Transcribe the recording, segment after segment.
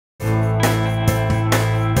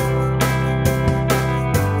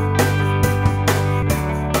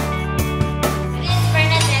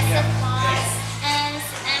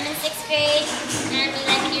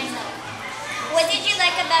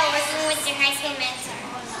a mentor.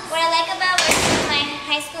 What I like about working with my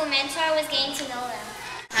high school mentor was getting to know them.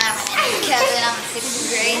 Hi, my name is Kevin. I'm in 6th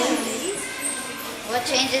grade. What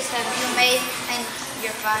changes have you made and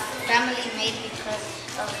your family made because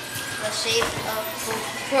of the ShapeUp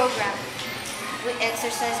program? We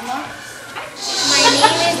exercise more? My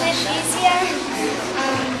name is Leticia.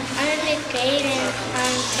 I'm in 5th grade and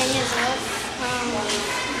I'm 10 years old.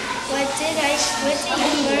 What did you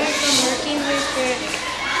learn from working with your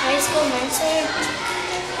high school mentor?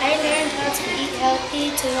 I learned how to eat healthy,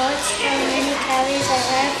 to watch how many calories I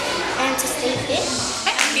have, and to stay fit.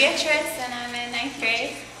 I'm Beatrice and I'm in 9th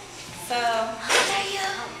grade. So, how old are you?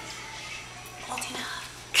 Old enough.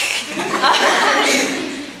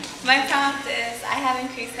 My prompt is I have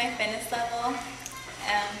increased my fitness level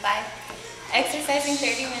by exercising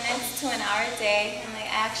 30 minutes to an hour a day. And I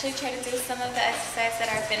actually try to do some of the exercise that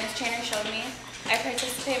our fitness trainer showed me. I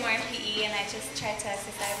participate more in PE and I just try to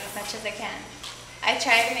exercise as much as I can. I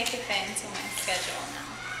try to make it fit into my schedule now.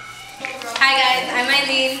 Hi guys, I'm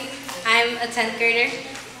Eileen. I'm a 10th grader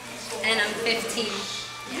and I'm 15.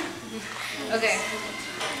 Yeah. Okay.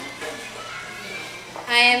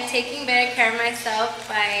 I am taking better care of myself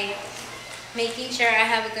by making sure I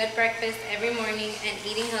have a good breakfast every morning and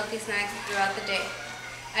eating healthy snacks throughout the day.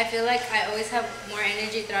 I feel like I always have more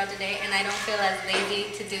energy throughout the day and I don't feel as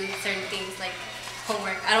lazy to do certain things like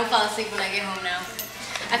homework. I don't fall asleep when I get home now.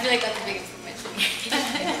 I feel like that's a big improvement for me.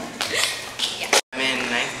 Yeah. I'm in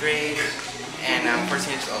 9th grade and I'm 14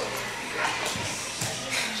 years old.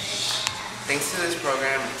 Thanks to this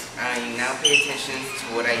program, I now pay attention to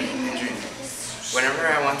what I eat and drink. Whenever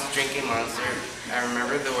I want to drink a Monster, I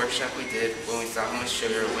remember the workshop we did when we saw how much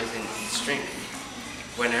sugar was in each drink.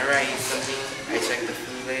 Whenever I eat something, I check the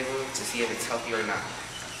food label to see if it's healthy or not.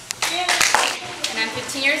 And I'm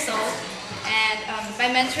 15 years old, and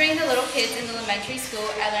by mentoring the little kids in elementary school,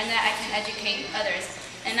 I learned that I can educate others.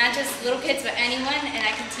 And not just little kids, but anyone, and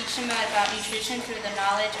I can teach them about nutrition through the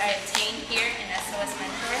knowledge I obtained here in SOS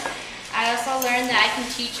Mentor. I also learned that I can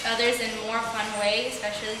teach others in more fun ways,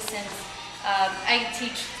 especially since I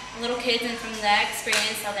teach little kids, and from that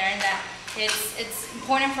experience I learned that it's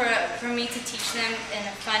important for me to teach them in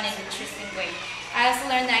a fun and interesting way. I also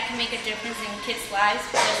learned that I can make a difference in kids' lives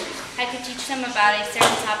because I could teach them about a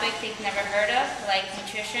certain topic they've never heard of, like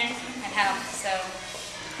nutrition and health. So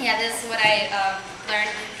yeah, this is what I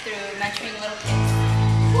learned through mentoring little kids.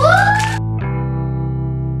 Woo!